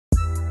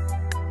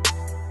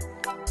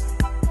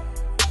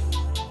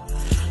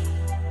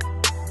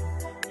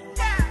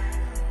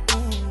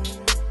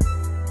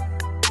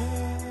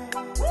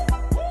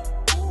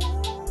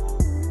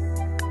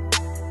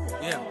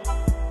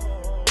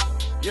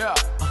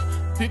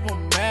People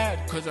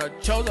mad cause I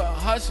chose a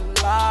hustle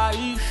life.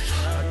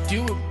 I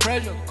deal with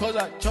pressure cause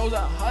I chose a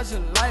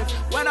hustle life.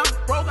 When I'm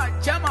broke I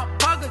jam my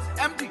pockets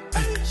empty.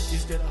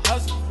 Is that a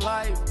hustle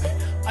life?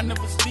 I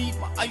never sleep,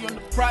 my eye on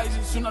the prize,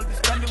 and soon I'll be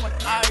spending my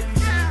eyes.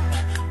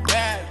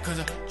 Mad cause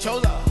I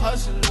chose a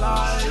hustle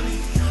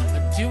life.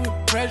 I deal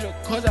with pressure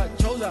cause I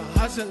chose a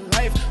hustle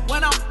life.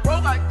 When I'm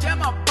broke I jam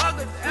my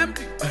pockets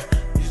empty.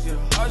 Is that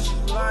a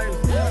hustle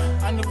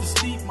life? I never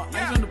sleep, my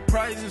eyes on the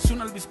prize, and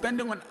soon I'll be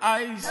spending on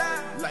eyes.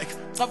 Like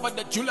cover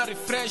the jewelry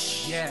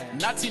fresh,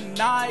 nothing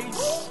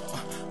nice.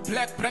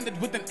 Black branded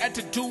with an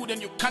attitude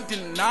and you can't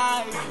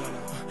deny.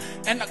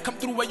 And I come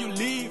through where you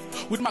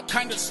live with my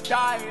kind of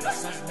style.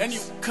 And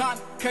you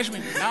can't catch me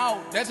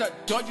now, that's a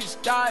dodgy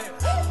style.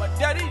 My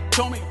daddy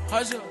told me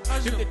hustle.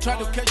 If they try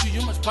to catch you,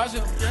 you must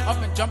puzzle. I've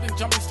been jumping,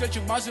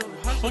 stretching muscle.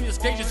 On your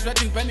stage,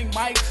 sweating, bending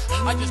mics.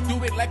 I just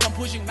do it like I'm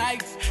pushing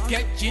knives.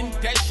 Get gin,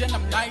 dash, and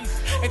I'm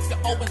nice. It's the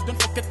Owens,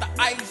 don't forget the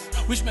ice.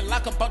 Wish me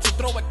luck, I'm about to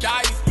throw a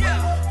dice.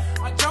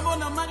 I jump on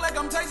the mic like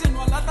I'm Tyson.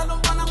 While I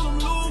don't want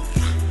to lose.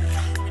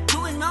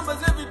 Doing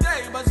numbers every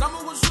day, but some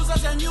of us shoes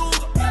as a new.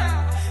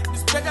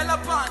 Bega la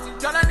panty,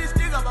 tala ni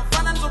stiga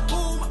bafana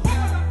nzopuma.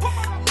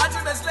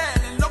 Macho the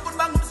slang and local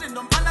bang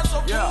msindo mpanda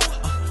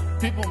sopuma.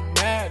 People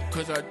mad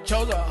cause I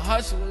chose a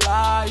hustle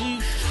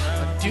life.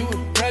 I deal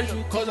with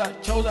pressure cause I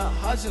chose a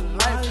hustle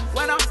life.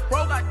 When I'm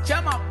broke I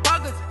jam my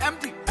pockets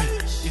empty.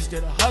 Is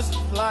that a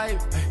hustle life?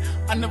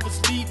 I never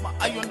sleep, my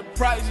eye on the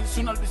prize, and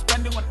soon I'll be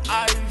spending on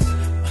eyes.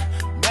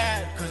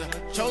 Mad cause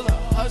I chose a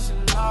hustle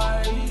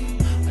life.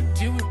 I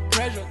deal with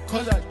pressure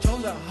cause I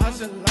chose a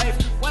hustle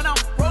life. When I'm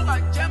broke I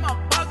jam my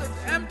pockets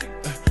empty.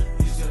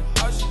 Is that a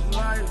hustle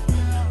life?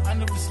 I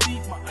never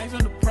sleep, my eyes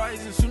on the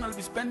prize, and soon I'll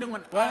be spending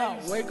on eyes. When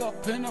I wake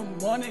up in the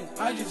morning,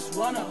 I just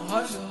wanna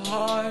hustle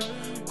hard.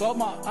 Got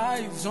my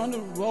eyes on the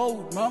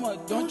road, mama,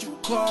 don't you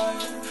cry.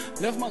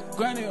 Left my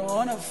granny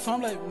on a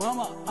farm like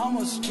mama,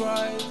 I'ma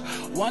strive.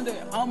 One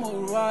day I'ma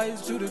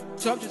rise to the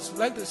top just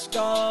like the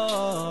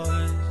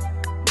stars.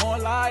 More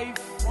life,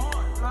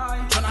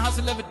 tryna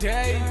hustle every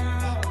day.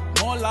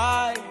 More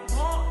life,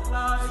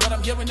 that's what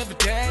I'm hearing every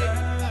day.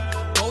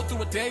 Go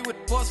through a day with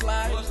boss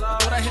life. I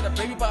thought I had a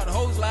baby but a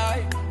hoes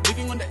lie.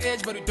 Living on the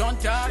edge but you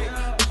don't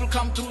die. People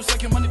come through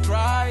suck your money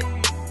dry.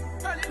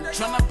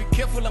 Tryna be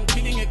careful, I'm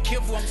killing it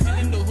careful. I'm still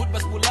in the hood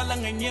but spulala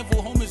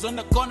ngenyevu. Homies on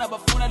the corner but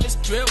phone let's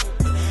travel.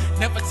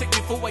 Never take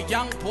me for a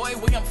young boy.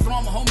 Where I'm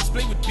from, homies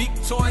play with big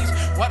toys.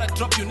 What I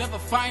drop you never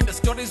find, the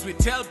stories we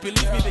tell.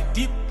 Believe me, the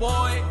deep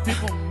boy.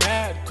 People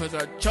mad cause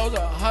I chose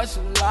a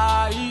hustle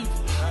life.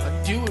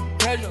 I deal with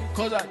pressure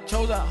cause I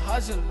chose a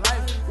hustle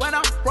life. When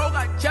I'm broke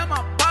I jam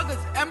my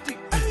pockets empty.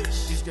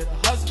 Is that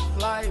a hustle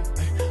life?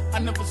 I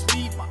never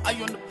sleep, my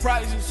eye on the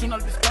prize, and soon I'll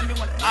be spending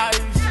on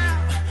eyes.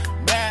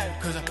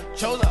 Mad cause I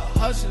chose a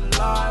hustle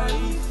life.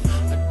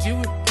 I deal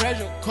with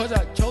pressure cause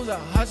I chose a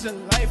hustle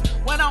life.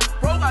 When I'm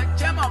broke I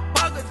jam my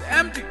pockets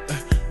empty.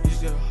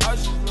 Is that a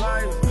hustle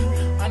life?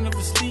 I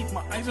never sleep,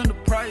 my eyes on the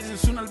prize, and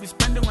soon I'll be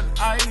spending on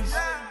eyes.